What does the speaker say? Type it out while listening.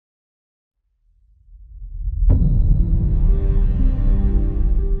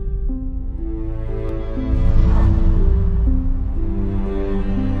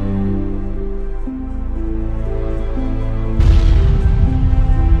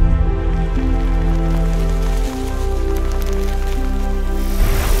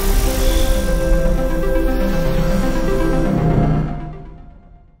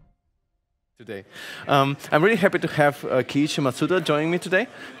I'm really happy to have Keiichi Matsuda joining me today.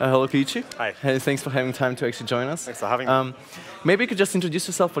 Hello, Keiichi. Hi. Hey, thanks for having time to actually join us. Thanks for having me. Maybe you could just introduce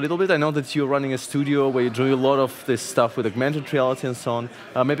yourself a little bit. I know that you're running a studio where you do a lot of this stuff with augmented reality and so on.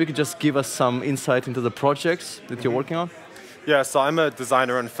 Maybe you could just give us some insight into the projects that you're working on. Yeah, so I'm a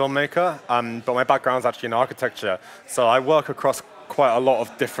designer and filmmaker, but my background is actually in architecture. So I work across quite a lot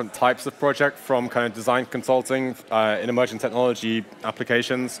of different types of project, from kind of design consulting in emerging technology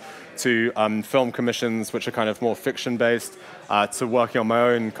applications to film commissions, which are kind of more fiction-based, to working on my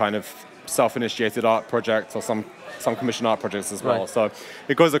own kind of self-initiated art projects or some commission art projects as well. Right. So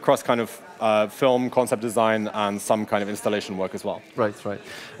it goes across kind of film, concept design, and some kind of installation work as well. Right, right.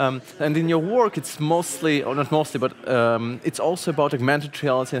 And in your work, it's mostly, or not mostly, but it's also about augmented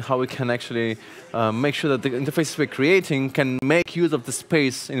reality and how we can actually make sure that the interfaces we're creating can make use of the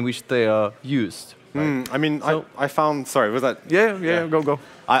space in which they are used. Right? I mean, so I found, sorry, was that? Yeah, go.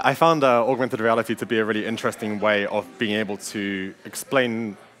 I found augmented reality to be a really interesting way of being able to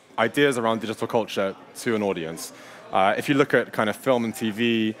explain ideas around digital culture to an audience. If you look at kind of film and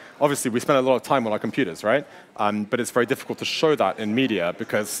TV, obviously we spend a lot of time on our computers, right? But it's very difficult to show that in media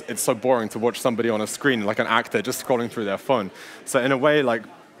because it's so boring to watch somebody on a screen, like an actor just scrolling through their phone. So in a way, like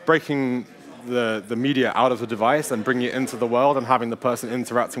breaking the media out of the device and bringing it into the world and having the person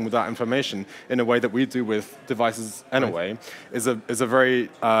interacting with that information in a way that we do with devices anyway, is a very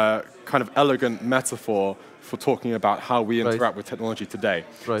kind of elegant metaphor for talking about how we interact with technology today.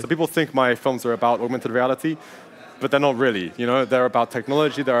 Right. So people think my films are about augmented reality, but they're not really. You know, they're about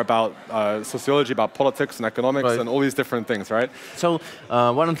technology, they're about sociology, about politics and economics, and all these different things, right? So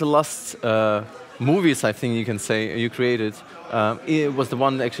one of the last movies, I think you can say, you created, it was the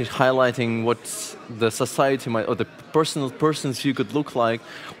one actually highlighting what the society might, or the person's view could look like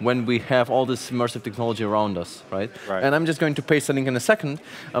when we have all this immersive technology around us, right? And I'm just going to paste a link in a second,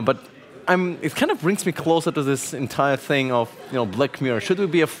 but it kind of brings me closer to this entire thing of, Black Mirror. Should we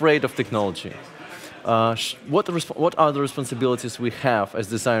be afraid of technology? What are the responsibilities we have as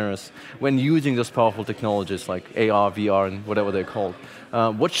designers when using those powerful technologies like AR, VR, and whatever they're called?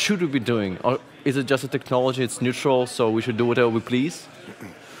 What should we be doing? Or is it just a technology, it's neutral, so we should do whatever we please?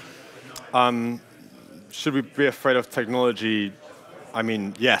 Should we be afraid of technology? I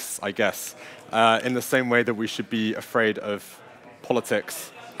mean, yes, I guess. In the same way that we should be afraid of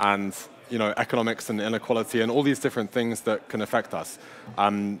politics and economics and inequality and all these different things that can affect us.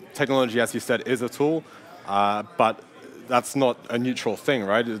 Technology, as you said, is a tool, but that's not a neutral thing,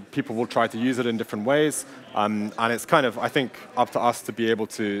 right? People will try to use it in different ways, and it's kind of, I think, up to us to be able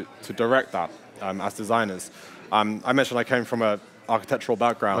to direct that as designers. I mentioned I came from an architectural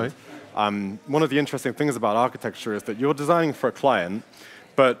background. Right. One of the interesting things about architecture is that you're designing for a client,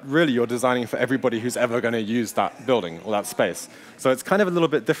 but really you're designing for everybody who's ever going to use that building or that space. So it's kind of a little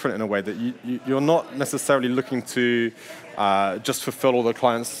bit different in a way that you're not necessarily looking to just fulfill all the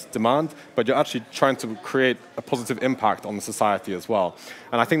client's demand, but you're actually trying to create a positive impact on the society as well.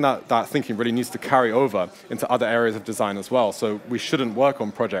 And I think that thinking really needs to carry over into other areas of design as well. So we shouldn't work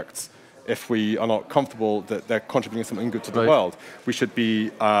on projects if we are not comfortable that they're contributing something good to the world. We should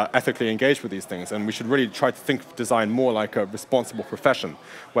be ethically engaged with these things, and we should really try to think of design more like a responsible profession,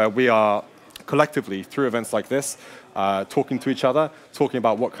 where we are collectively, through events like this, talking to each other, talking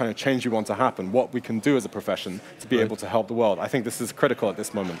about what kind of change we want to happen, what we can do as a profession to be able to help the world. I think this is critical at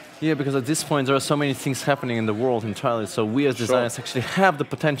this moment. Yeah, because at this point there are so many things happening in the world entirely, so we as designers actually have the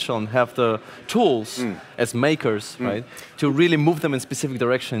potential and have the tools as makers, right, to really move them in specific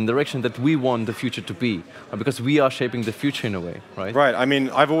direction, in the direction that we want the future to be, because we are shaping the future in a way, right? Right, I mean,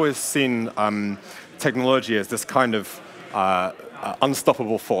 I've always seen technology as this kind of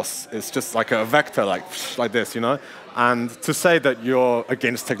unstoppable force. It's just like a vector, like this, And to say that you're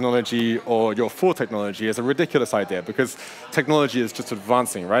against technology or you're for technology is a ridiculous idea, because technology is just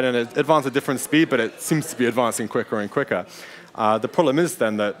advancing, right? And it advances at different speed, but it seems to be advancing quicker and quicker. The problem is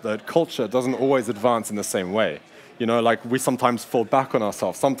then that culture doesn't always advance in the same way. Like we sometimes fall back on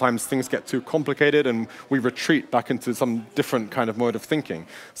ourselves. Sometimes things get too complicated and we retreat back into some different kind of mode of thinking.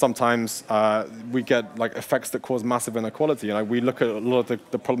 Sometimes we get like effects that cause massive inequality. We look at a lot of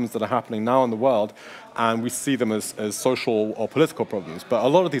the problems that are happening now in the world, and we see them as social or political problems. But a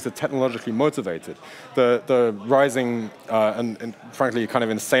lot of these are technologically motivated. The rising and frankly kind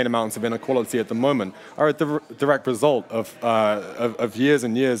of insane amounts of inequality at the moment are a direct result of years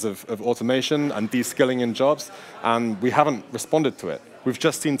and years of automation and de-skilling in jobs, and we haven't responded to it. We've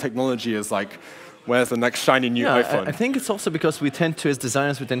just seen technology as like, where's the next shiny new iPhone? I think it's also because we tend to, as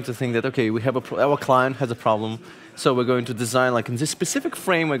designers, we tend to think that, okay, we have our client has a problem, so we're going to design, like in this specific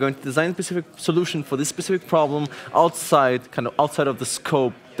frame, we're going to design a specific solution for this specific problem outside of the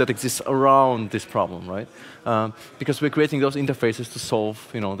scope that exists around this problem, right? Because we're creating those interfaces to solve,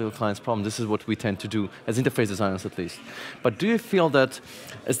 the client's problem. This is what we tend to do, as interface designers at least. But do you feel that,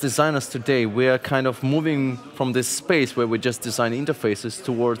 as designers today, we're kind of moving from this space where we just design interfaces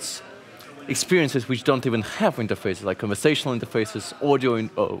towards experiences which don't even have interfaces, like conversational interfaces, audio,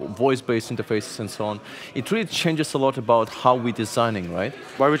 voice-based interfaces, and so on? It really changes a lot about how we're designing, right?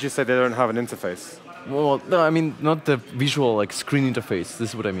 Why would you say they don't have an interface? Well, no, I mean, not the visual, like screen interface. This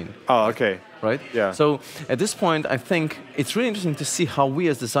is what I mean. Oh, okay. Right? Yeah. So at this point, I think it's really interesting to see how we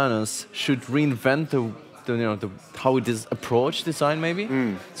as designers should reinvent how we approach design, maybe.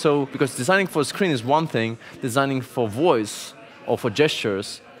 So, because designing for a screen is one thing, designing for voice or for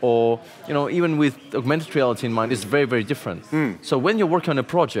gestures, or even with augmented reality in mind, is very, very different. So when you're working on a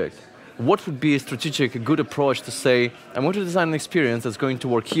project, what would be a good approach to say, I want to design an experience that's going to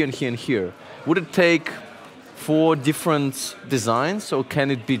work here and here and here? Would it take 4 different designs, or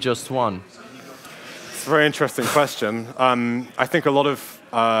can it be just one? It's a very interesting question. I think a lot of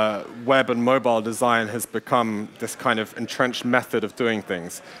web and mobile design has become this kind of entrenched method of doing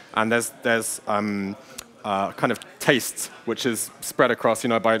things, and there's kind of taste which is spread across,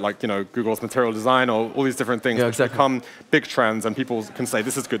 by Google's material design or all these different things, which become big trends, and people can say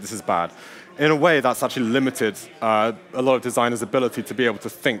this is good, this is bad. In a way, that's actually limited a lot of designers' ability to be able to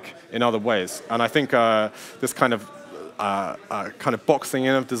think in other ways. And I think this kind of boxing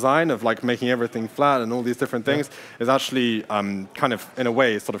in of design, of like making everything flat and all these different things, is actually kind of, in a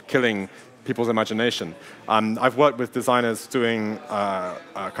way, sort of killing people's imagination. I've worked with designers doing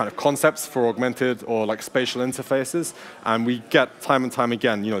kind of concepts for augmented or like spatial interfaces, and we get time and time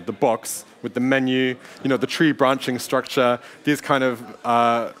again, the box with the menu, the tree branching structure, these kind of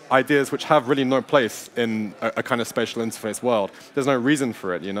ideas which have really no place in a kind of spatial interface world. There's no reason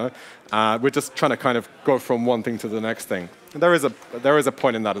for it, We're just trying to kind of go from one thing to the next thing. There is a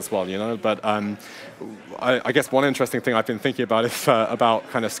point in that as well, But I guess one interesting thing I've been thinking about is about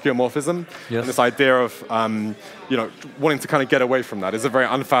kind of skeuomorphism. Yes. And this idea of wanting to kind of get away from that is a very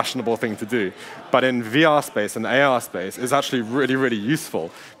unfashionable thing to do. But in VR space and AR space, it's actually really, really useful,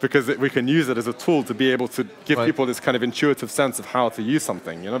 because we can use it as a tool to be able to give people this kind of intuitive sense of how to use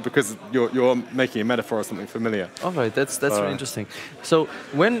something, because you're making a metaphor or something familiar. All right, that's really interesting. So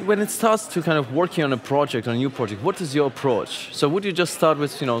when it starts to kind of working on a project, on a new project, what is your approach? So would you just start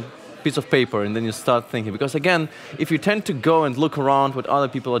with, piece of paper, and then you start thinking? Because again, if you tend to go and look around what other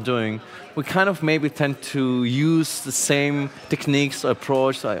people are doing, we kind of maybe tend to use the same techniques or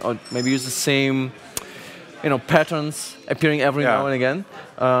approach, or maybe use the same patterns appearing every now and again.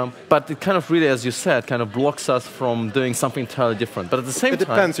 But it kind of really, as you said, kind of blocks us from doing something entirely different. But at the same time... It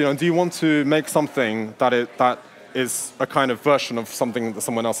depends, do you want to make something that is a kind of version of something that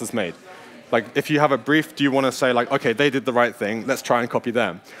someone else has made? Like, if you have a brief, do you want to say, like, OK, they did the right thing, let's try and copy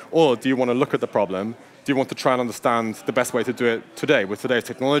them? Or do you want to look at the problem? Do you want to try and understand the best way to do it today, with today's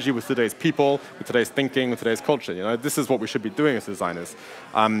technology, with today's people, with today's thinking, with today's culture? This is what we should be doing as designers.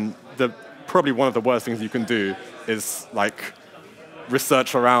 Probably one of the worst things you can do is, like,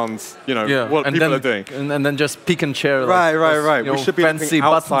 research around, what people are doing. And then just pick and share. Right. We should be fancy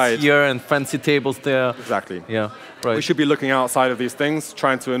buttons here and fancy tables there. Exactly. Yeah. Right. We should be looking outside of these things,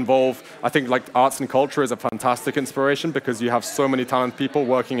 trying to involve, I think, like, arts and culture is a fantastic inspiration, because you have so many talented people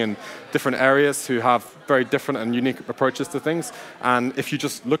working in different areas who have very different and unique approaches to things. And if you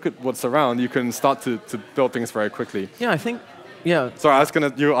just look at what's around, you can start to build things very quickly. Yeah, I think, yeah. Sorry,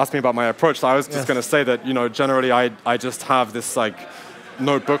 you asked me about my approach, so I was just going to say that, generally I just have this, like,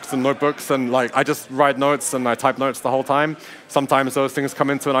 notebooks, and like I just write notes and I type notes the whole time. Sometimes those things come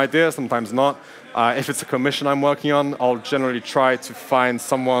into an idea, sometimes not. If it's a commission I'm working on, I'll generally try to find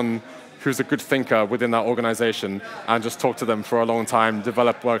someone who's a good thinker within that organization and just talk to them for a long time,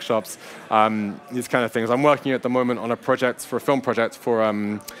 develop workshops, these kind of things. I'm working at the moment on a film project for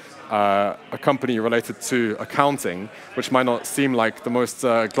a company related to accounting, which might not seem like the most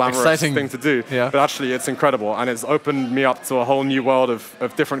glamorous thing to do, but actually it's incredible, and it's opened me up to a whole new world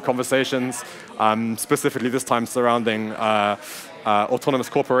of different conversations, specifically this time surrounding autonomous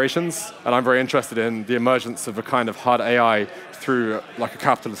corporations, and I'm very interested in the emergence of a kind of hard AI through like a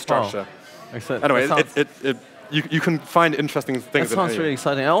capitalist structure. Excellent. Anyway, you can find interesting things. That sounds really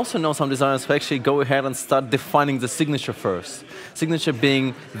exciting. I also know some designers who actually go ahead and start defining the signature first. Signature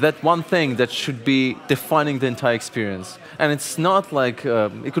being that one thing that should be defining the entire experience. And it's not like,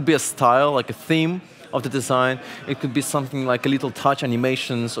 it could be a style, like a theme of the design. It could be something like a little touch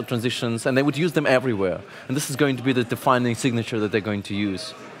animations or transitions, and they would use them everywhere. And this is going to be the defining signature that they're going to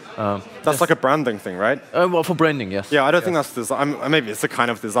use. That's like a branding thing, right? Well, for branding, yes. Yeah, I don't think that's design. Maybe it's a kind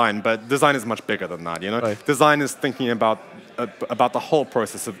of design, but design is much bigger than that, you know? Right. Design is thinking about about the whole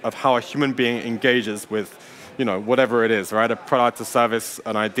process of how a human being engages with, whatever it is, right? A product, a service,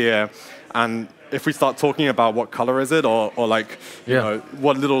 an idea. And if we start talking about what color is it, or like,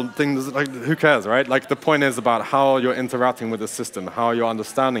 what little thing does it, like, who cares, right? Like, the point is about how you're interacting with the system, how you're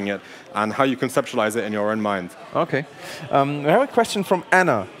understanding it, and how you conceptualize it in your own mind. Okay. We have a question from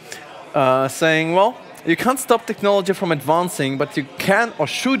Anna saying, well, you can't stop technology from advancing, but you can, or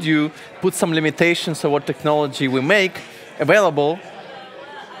should you, put some limitations on what technology we make available,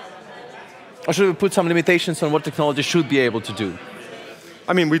 or should we put some limitations on what technology should be able to do?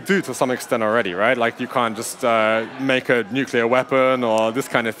 I mean, we do to some extent already, right? Like, you can't just make a nuclear weapon or this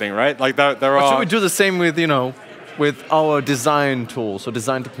kind of thing, right? Like, there are... Should we do the same with, with our design tools or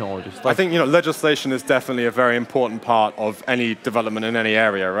design technologies? I think, legislation is definitely a very important part of any development in any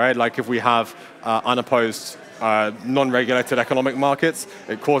area, right? Like, if we have unopposed, non-regulated economic markets,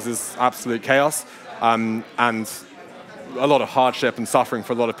 it causes absolute chaos and a lot of hardship and suffering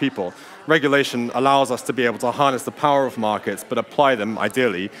for a lot of people. Regulation allows us to be able to harness the power of markets, but apply them,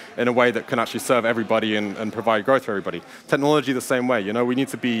 ideally, in a way that can actually serve everybody and provide growth for everybody. Technology the same way. We need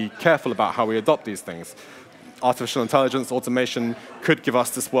to be careful about how we adopt these things. Artificial intelligence, automation could give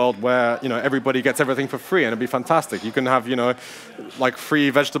us this world where everybody gets everything for free, and it'd be fantastic. You can have like free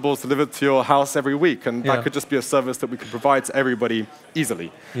vegetables delivered to your house every week, and that could just be a service that we could provide to everybody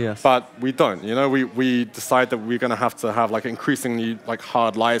easily. Yes. But we don't. We decide that we're going to have like increasingly like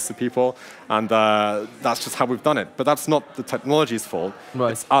hard lives to people, and that's just how we've done it. But that's not the technology's fault.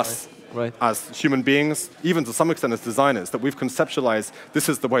 Right. It's us. Right. As human beings, even to some extent as designers, that we've conceptualized this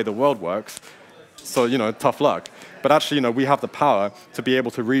is the way the world works. So, tough luck. But actually, we have the power to be able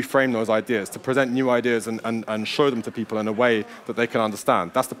to reframe those ideas, to present new ideas and show them to people in a way that they can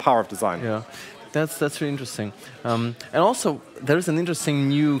understand. That's the power of design. Yeah, that's really interesting. And also, there's an interesting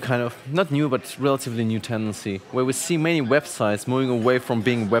new kind of, not new, but relatively new tendency, where we see many websites moving away from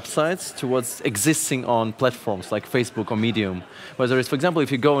being websites towards existing on platforms like Facebook or Medium. Whether it's, for example,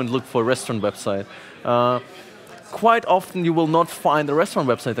 if you go and look for a restaurant website, quite often you will not find a restaurant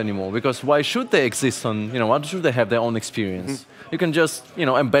website anymore, because why should they exist on, why should they have their own experience? You can just,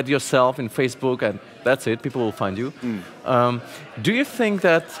 embed yourself in Facebook and that's it, people will find you. Do you think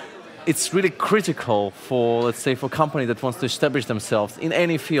that it's really critical for, let's say, for a company that wants to establish themselves in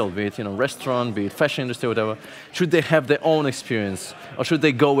any field, be it, restaurant, be it fashion industry, whatever, should they have their own experience, or should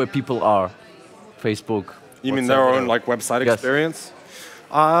they go where people are? Facebook? You mean their own, like, website experience?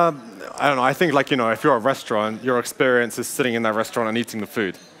 I don't know. I think, like, if you're a restaurant, your experience is sitting in that restaurant and eating the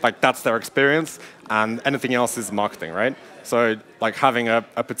food. Like, that's their experience, and anything else is marketing, right? So, like, having a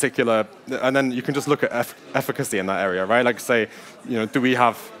particular, and then you can just look at efficacy in that area, right? Like, say,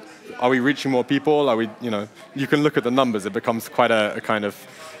 are we reaching more people? Are we, you can look at the numbers. It becomes quite a kind of,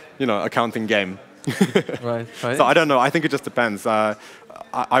 accounting game. Right. So I don't know. I think it just depends.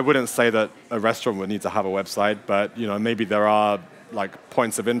 I wouldn't say that a restaurant would need to have a website, but maybe there are like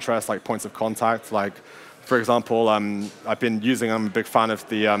points of interest, like points of contact. Like, for example, I'm a big fan of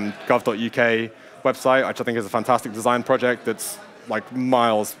the gov.uk website, which I think is a fantastic design project that's like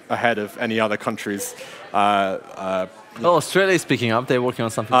miles ahead of any other country's. Well, Australia is picking up. They're working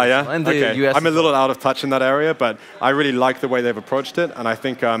on something. Oh, yeah? And the okay. US I'm a little out of touch in that area, but I really like the way they've approached it, and I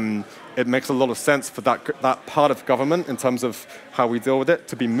think it makes a lot of sense for that part of government in terms of how we deal with it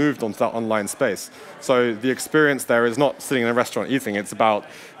to be moved onto that online space. So the experience there is not sitting in a restaurant eating, it's about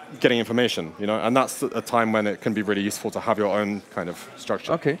getting information, and that's a time when it can be really useful to have your own kind of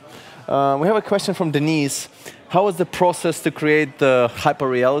structure. Okay. We have a question from Denise. How was the process to create the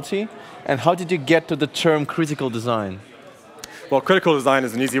hyperreality, and how did you get to the term critical design? Well, critical design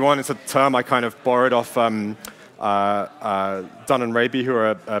is an easy one. It's a term I kind of borrowed off Dunn and Raby, who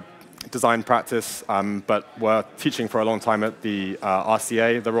are a design practice, but were teaching for a long time at the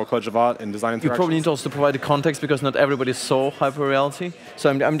RCA, the Royal College of Art, in design interactions. You probably need also to provide the context, because not everybody saw hyperreality. So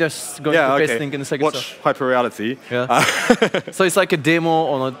I'm just going to paste link in a second. Watch hyperreality. Yeah. So it's like a demo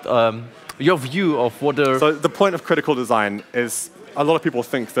on your view of what the... So the point of critical design is, a lot of people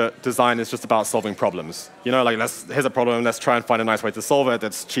think that design is just about solving problems. Like, here's a problem, let's try and find a nice way to solve it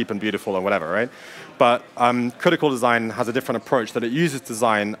that's cheap and beautiful and whatever, right? But critical design has a different approach, that it uses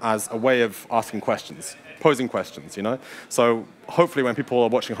design as a way of asking questions, posing questions, So hopefully when people are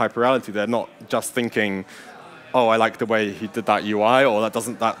watching hyperreality, they're not just thinking, oh, I like the way he did that UI, or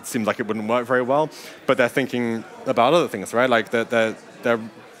that seems like it wouldn't work very well. But they're thinking about other things, right? Like they're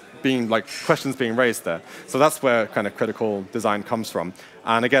being like questions being raised there. So that's where kind of critical design comes from.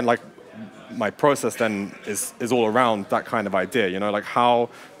 And again, like my process then is all around that kind of idea. Like how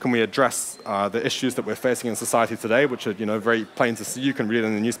can we address the issues that we're facing in society today, which are very plain to see. You can read it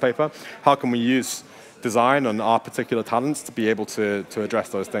in the newspaper. How can we use design and our particular talents to be able to address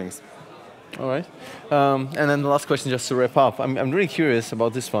those things. All right. And then the last question, just to wrap up. I'm really curious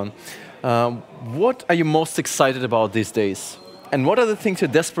about this one. What are you most excited about these days? And what are the things you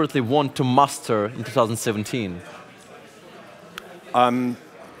desperately want to master in 2017?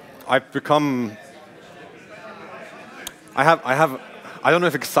 I've become... I don't know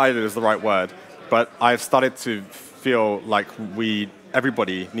if excited is the right word, but I've started to feel like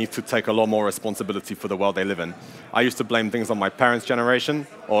everybody needs to take a lot more responsibility for the world they live in. I used to blame things on my parents' generation,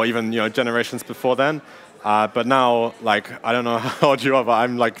 or even generations before then. But now, I don't know how old you are, but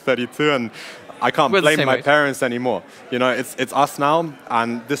I'm 32, and I can't blame my parents anymore. It's us now,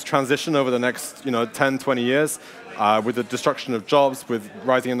 and this transition over the next 10, 20 years, with the destruction of jobs, with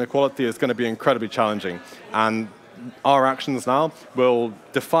rising inequality, is going to be incredibly challenging. And our actions now will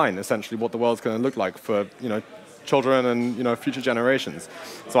define essentially what the world's going to look like for children and future generations.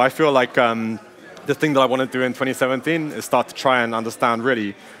 So I feel like the thing that I want to do in 2017 is start to try and understand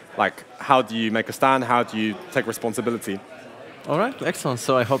really how do you make a stand, how do you take responsibility. All right, excellent.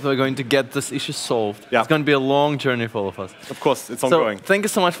 So I hope we're going to get this issue solved. Yeah. It's going to be a long journey for all of us. Of course, it's ongoing. So thank you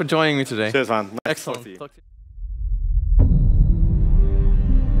so much for joining me today. Cheers, man. Nice Excellent. to talk to you.